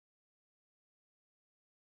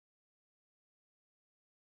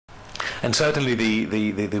And certainly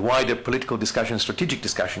the wider political discussion, strategic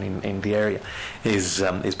discussion in the area is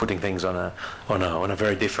putting things on a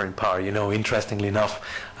very different par. You know, interestingly enough,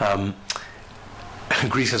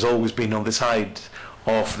 Greece has always been on the side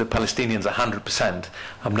of the Palestinians 100%.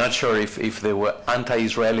 I'm not sure if they were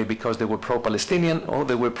anti-Israeli because they were pro-Palestinian or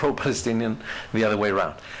they were pro-Palestinian the other way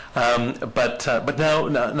around. But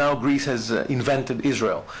now Greece has invented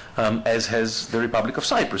Israel, as has the Republic of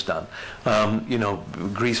Cyprus done. You know,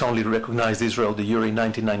 Greece only recognized Israel de jure in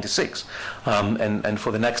 1996, and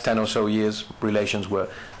for the next 10 or so years, relations were,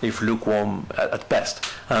 if lukewarm at best.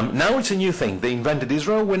 Now it's a new thing. They invented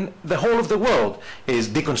Israel when the whole of the world is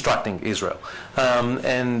deconstructing Israel,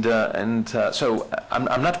 so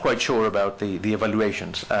I'm not quite sure about the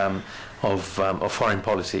evaluations of foreign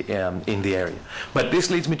policy in the area. But this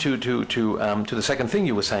leads me to the second thing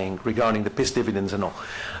you were saying regarding the peace dividends and all.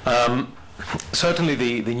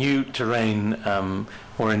 Certainly the new terrain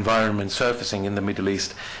or environment surfacing in the Middle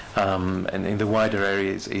East and in the wider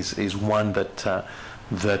areas is one that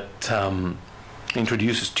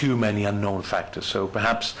introduces too many unknown factors. So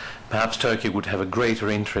perhaps Turkey would have a greater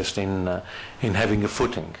interest in having a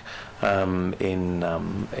footing in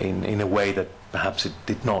a way that perhaps it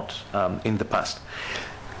did not in the past.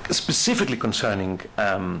 Specifically concerning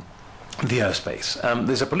the airspace,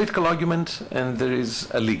 there's a political argument and there is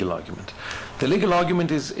a legal argument. The legal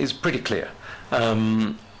argument is pretty clear.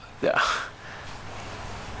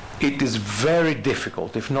 It is very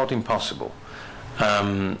difficult, if not impossible,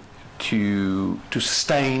 to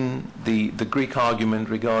sustain the Greek argument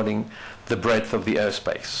regarding the breadth of the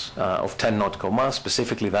airspace of 10 nautical miles,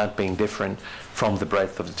 specifically that being different from the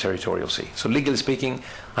breadth of the territorial sea. So legally speaking,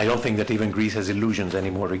 I don't think that even Greece has illusions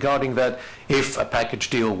anymore regarding that. If a package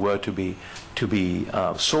deal were to be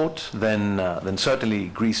sought, then certainly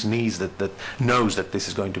Greece knows that this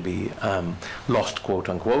is going to be lost, quote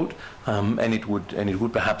unquote, and it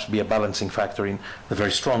would perhaps be a balancing factor in the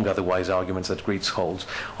very strong otherwise arguments that Greece holds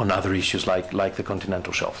on other issues like the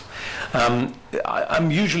continental shelf.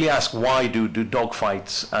 I'm usually asked, why do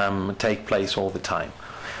dogfights take place all the time?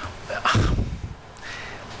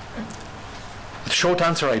 The short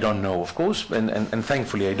answer, I don't know, of course, and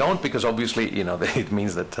thankfully I don't, because obviously, you know, it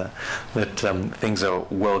means that things are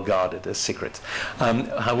well guarded as secrets.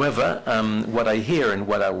 However, what I hear and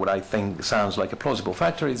what I think sounds like a plausible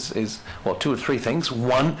factor is well, two or three things.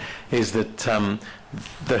 One is that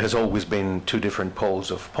there has always been two different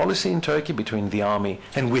poles of policy in Turkey, between the army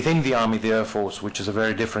and within the army, the air force, which is a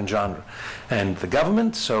very different genre, and the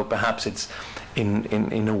government. So perhaps it's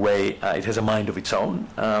in a way it has a mind of its own.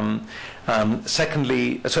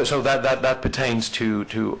 Secondly, so that pertains to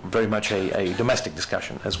very much a domestic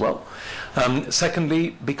discussion as well.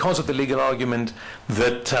 Secondly, because of the legal argument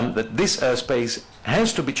that this airspace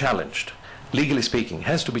has to be challenged, legally speaking,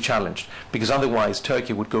 has to be challenged, because otherwise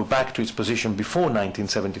Turkey would go back to its position before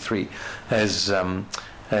 1973 as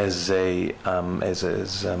a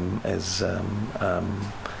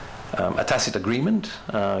tacit agreement.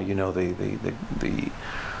 You know,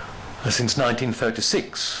 since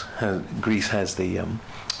 1936, Greece has the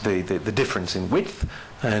difference in width,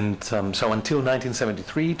 and so until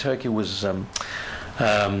 1973, Turkey was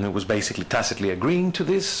basically tacitly agreeing to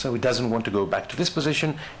this. So it doesn't want to go back to this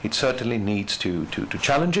position. It certainly needs to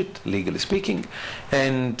challenge it, legally speaking,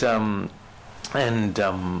 and there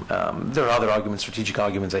are other arguments, strategic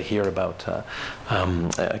arguments I hear about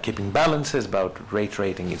keeping balances, about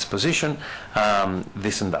reiterating its position,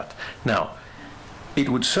 this and that. Now, it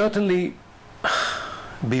would certainly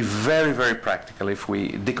be very, very practical if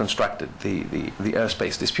we deconstructed the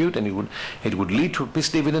airspace dispute, and it would lead to a peace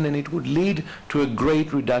dividend, and it would lead to a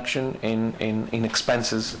great reduction in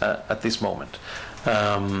expenses at this moment.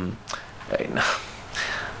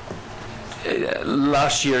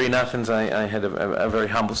 Last year in Athens, I had a very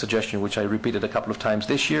humble suggestion, which I repeated a couple of times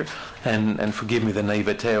this year, and forgive me the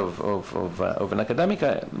naivete of an academic.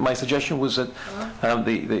 My suggestion was that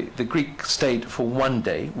the Greek state for one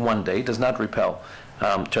day does not repel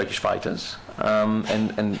Turkish fighters,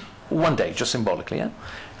 and one day, just symbolically, yeah?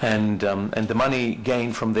 And the money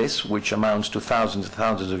gained from this, which amounts to thousands and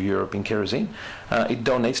thousands of euro in kerosene, it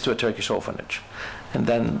donates to a Turkish orphanage. And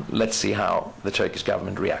then let's see how the Turkish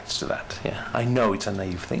government reacts to that. Yeah, I know it's a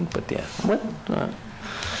naive thing, but yeah.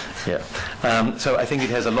 Yeah. So I think it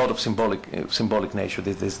has a lot of symbolic nature.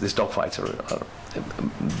 These dogfights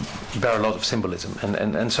bear a lot of symbolism,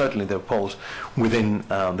 and certainly there are poles within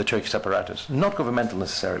the Turkish apparatus, not governmental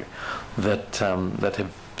necessarily, that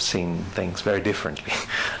have seen things very differently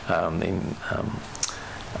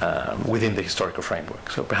within the historical framework.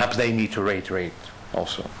 So perhaps they need to reiterate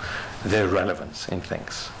also their relevance in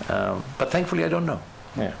things. But thankfully, I don't know.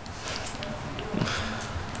 Yeah.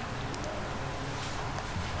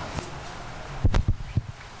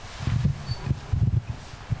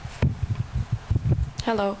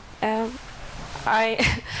 Hello.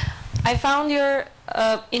 I found your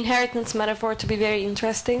inheritance metaphor to be very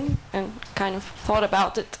interesting and kind of thought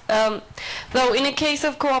about it. Though in a case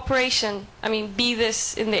of cooperation, I mean, be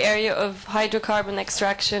this in the area of hydrocarbon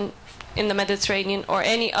extraction in the Mediterranean or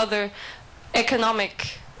any other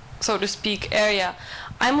economic, so to speak, area,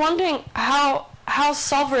 I'm wondering how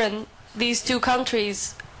sovereign these two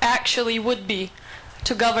countries actually would be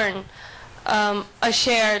to govern a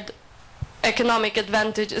shared economic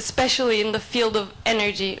advantage, especially in the field of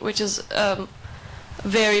energy, which is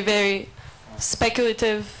very, very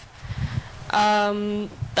speculative,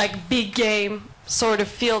 like big game sort of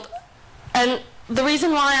field. And the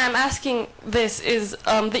reason why I'm asking this is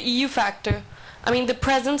the EU factor. I mean, the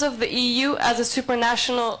presence of the EU as a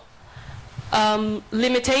supranational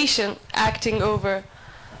limitation acting over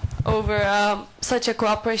such a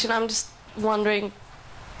cooperation. I'm just wondering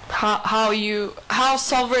how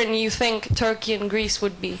sovereign you think Turkey and Greece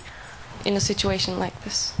would be in a situation like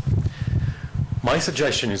this. My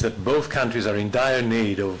suggestion is that both countries are in dire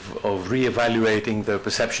need of re-evaluating their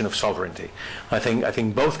perception of sovereignty. I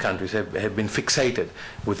think both countries have been fixated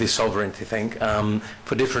with this sovereignty thing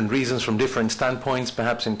for different reasons, from different standpoints,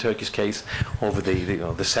 perhaps in Turkey's case, over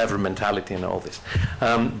the sovereign mentality and all this.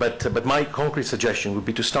 But my concrete suggestion would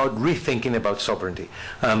be to start rethinking about sovereignty.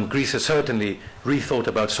 Greece has certainly rethought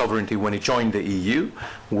about sovereignty when it joined the EU,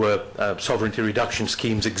 where sovereignty reduction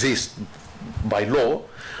schemes exist by law.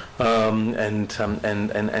 And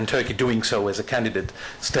Turkey doing so as a candidate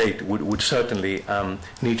state would certainly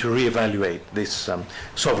need to reevaluate this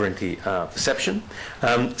sovereignty perception.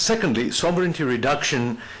 Secondly, sovereignty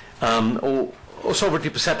reduction or sovereignty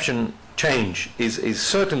perception change is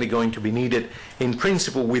certainly going to be needed in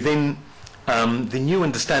principle within the new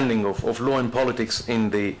understanding of law and politics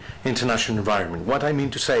in the international environment. What I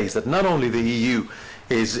mean to say is that not only the EU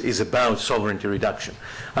is about sovereignty reduction,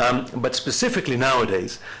 but specifically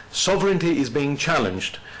nowadays, sovereignty is being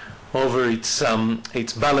challenged over its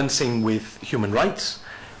balancing with human rights,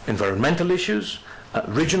 environmental issues,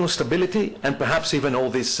 regional stability, and perhaps even all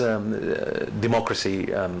this democracy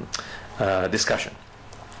discussion.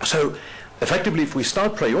 So effectively, if we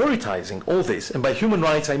start prioritizing all this, and by human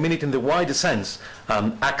rights I mean it in the wider sense,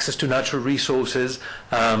 access to natural resources,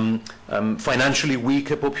 financially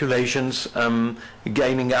weaker populations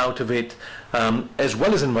gaining out of it, as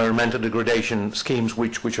well as environmental degradation schemes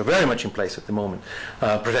which are very much in place at the moment,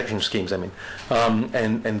 protection schemes I mean,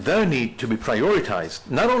 and their need to be prioritized,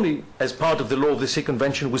 not only as part of the law of the Sea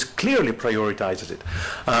Convention, which clearly prioritizes it,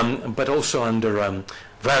 but also under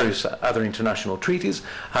various other international treaties.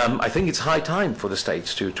 I think it's high time for the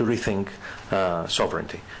states to rethink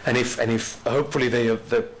sovereignty. And if hopefully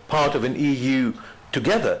they're part of an EU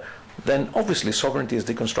together, then obviously sovereignty is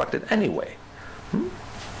deconstructed anyway.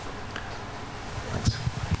 Thanks.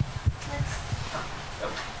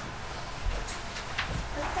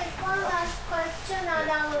 Let's take one last question and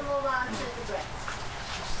then we'll move on to the break.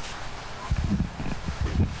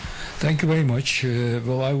 Thank you very much.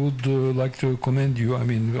 Well, I would like to commend you. I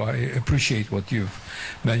mean, I appreciate what you've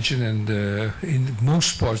mentioned, and in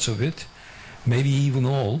most parts of it, maybe even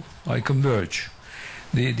all, I converge.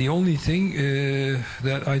 The only thing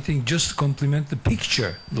that I think, just to complement the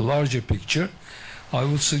picture, the larger picture, I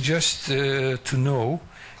would suggest to know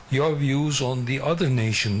your views on the other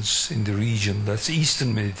nations in the region, that's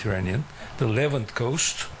Eastern Mediterranean, the Levant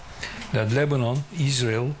coast, that Lebanon,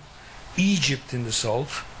 Israel, Egypt in the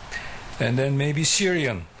south, and then maybe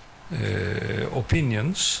Syrian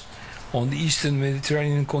opinions on the Eastern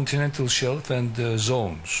Mediterranean continental shelf and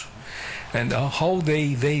zones, and how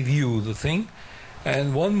they view the thing.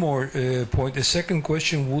 And one more point, the second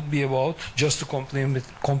question would be about, just to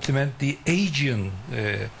complement the Aegean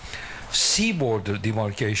sea border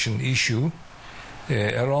demarcation issue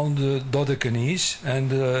around the Dodecanese,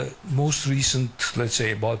 and the most recent, let's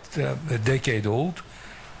say about a decade old,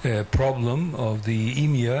 problem of the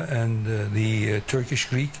EMEA and the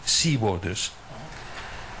Turkish-Greek sea borders.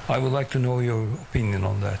 I would like to know your opinion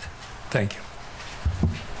on that. Thank you.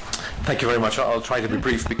 Thank you very much. I'll try to be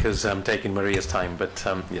brief because I'm taking Maria's time, but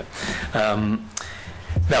yeah.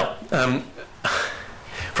 Now,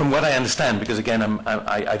 from what I understand, because again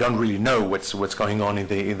I don't really know what's going on in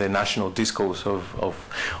the national discourse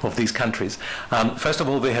of these countries. First of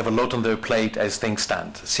all, they have a lot on their plate as things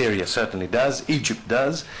stand. Syria certainly does, Egypt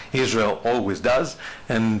does, Israel always does,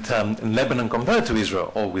 and Lebanon compared to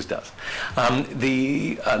Israel always does.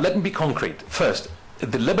 Let me be concrete. First,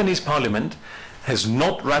 the Lebanese parliament has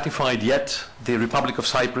not ratified yet the Republic of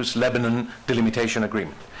Cyprus-Lebanon delimitation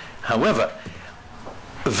agreement. However,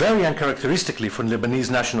 very uncharacteristically for Lebanese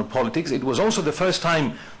national politics, it was also the first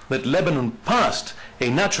time that Lebanon passed a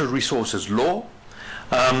natural resources law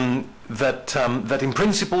that in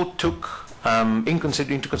principle took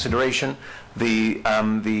into consideration the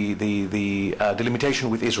delimitation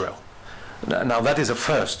with Israel. Now that is a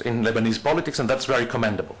first in Lebanese politics, and that's very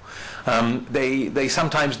commendable. They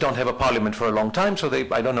sometimes don't have a parliament for a long time, so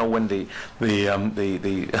I don't know when the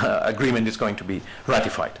agreement is going to be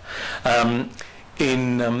ratified.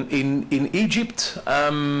 In Egypt,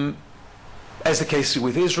 as the case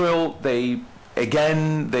with Israel, they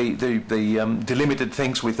delimited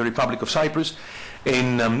things with the Republic of Cyprus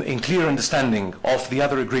in clear understanding of the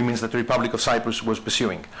other agreements that the Republic of Cyprus was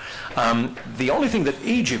pursuing. The only thing that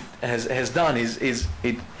Egypt has done is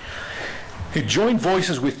it joined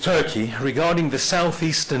voices with Turkey regarding the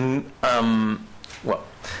southeastern,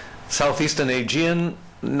 southeastern Aegean,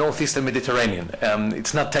 northeastern Mediterranean.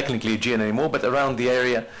 It's not technically Aegean anymore, but around the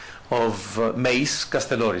area of Meis,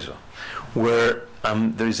 Castellorizo, where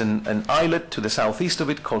there is an islet to the southeast of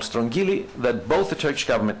it called Strongili that both the Turkish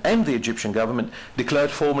government and the Egyptian government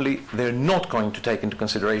declared formally they're not going to take into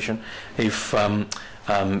consideration if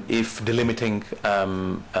delimiting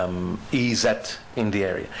EEZ in the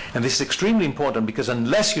area. And this is extremely important because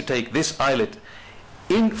unless you take this islet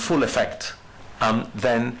in full effect,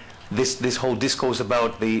 then this whole discourse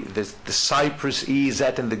about the Cyprus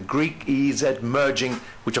EEZ and the Greek EEZ merging,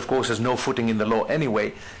 which of course has no footing in the law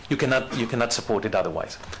anyway, you cannot support it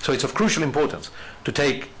otherwise. So it's of crucial importance to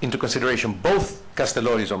take into consideration both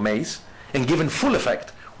Castellori's or Meis and give in full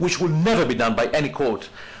effect, which will never be done by any court.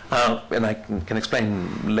 And I can explain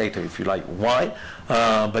later if you like why,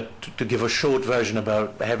 but to give a short version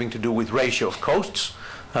about having to do with ratio of coasts.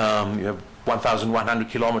 You have 1,100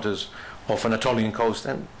 kilometers of Anatolian coast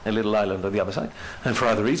and a little island on the other side, and for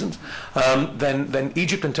other reasons, then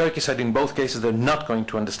Egypt and Turkey said in both cases they're not going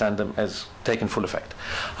to understand them as taking full effect.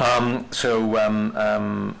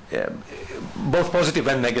 Both positive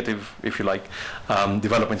and negative, if you like,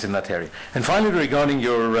 developments in that area. And finally, regarding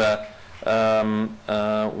your,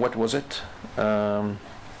 what was it? That's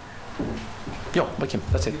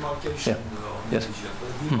it. Demarcation. Yes.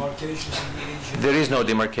 Demarcation in the Asian. There is no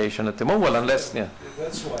demarcation at the moment, well, unless, yeah.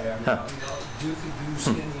 That's why do you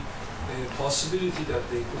see any possibility that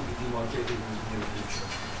they could be demarcated in the near future?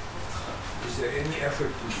 Is there any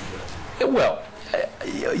effort to do that? Well,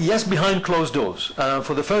 yes, behind closed doors.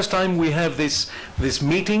 For the first time, we have these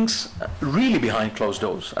meetings really behind closed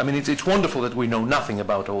doors. I mean, it's wonderful that we know nothing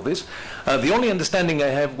about all this. The only understanding I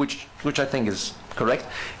have, which I think is correct,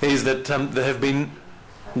 is that there have been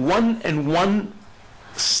one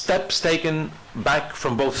steps taken back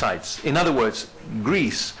from both sides. In other words,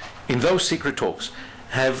 Greece, in those secret talks,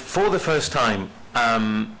 have for the first time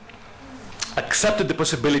accepted the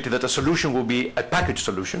possibility that a solution will be a package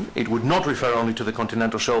solution. It would not refer only to the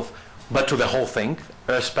continental shelf, but to the whole thing,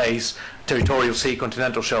 airspace, territorial sea,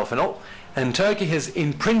 continental shelf and all. And Turkey has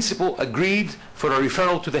in principle agreed for a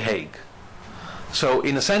referral to The Hague. So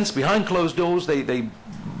in a sense, behind closed doors, they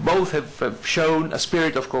both have shown a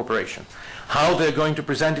spirit of cooperation. How they're going to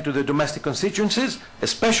present it to their domestic constituencies,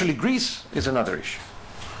 especially Greece, is another issue.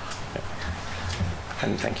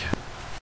 And thank you.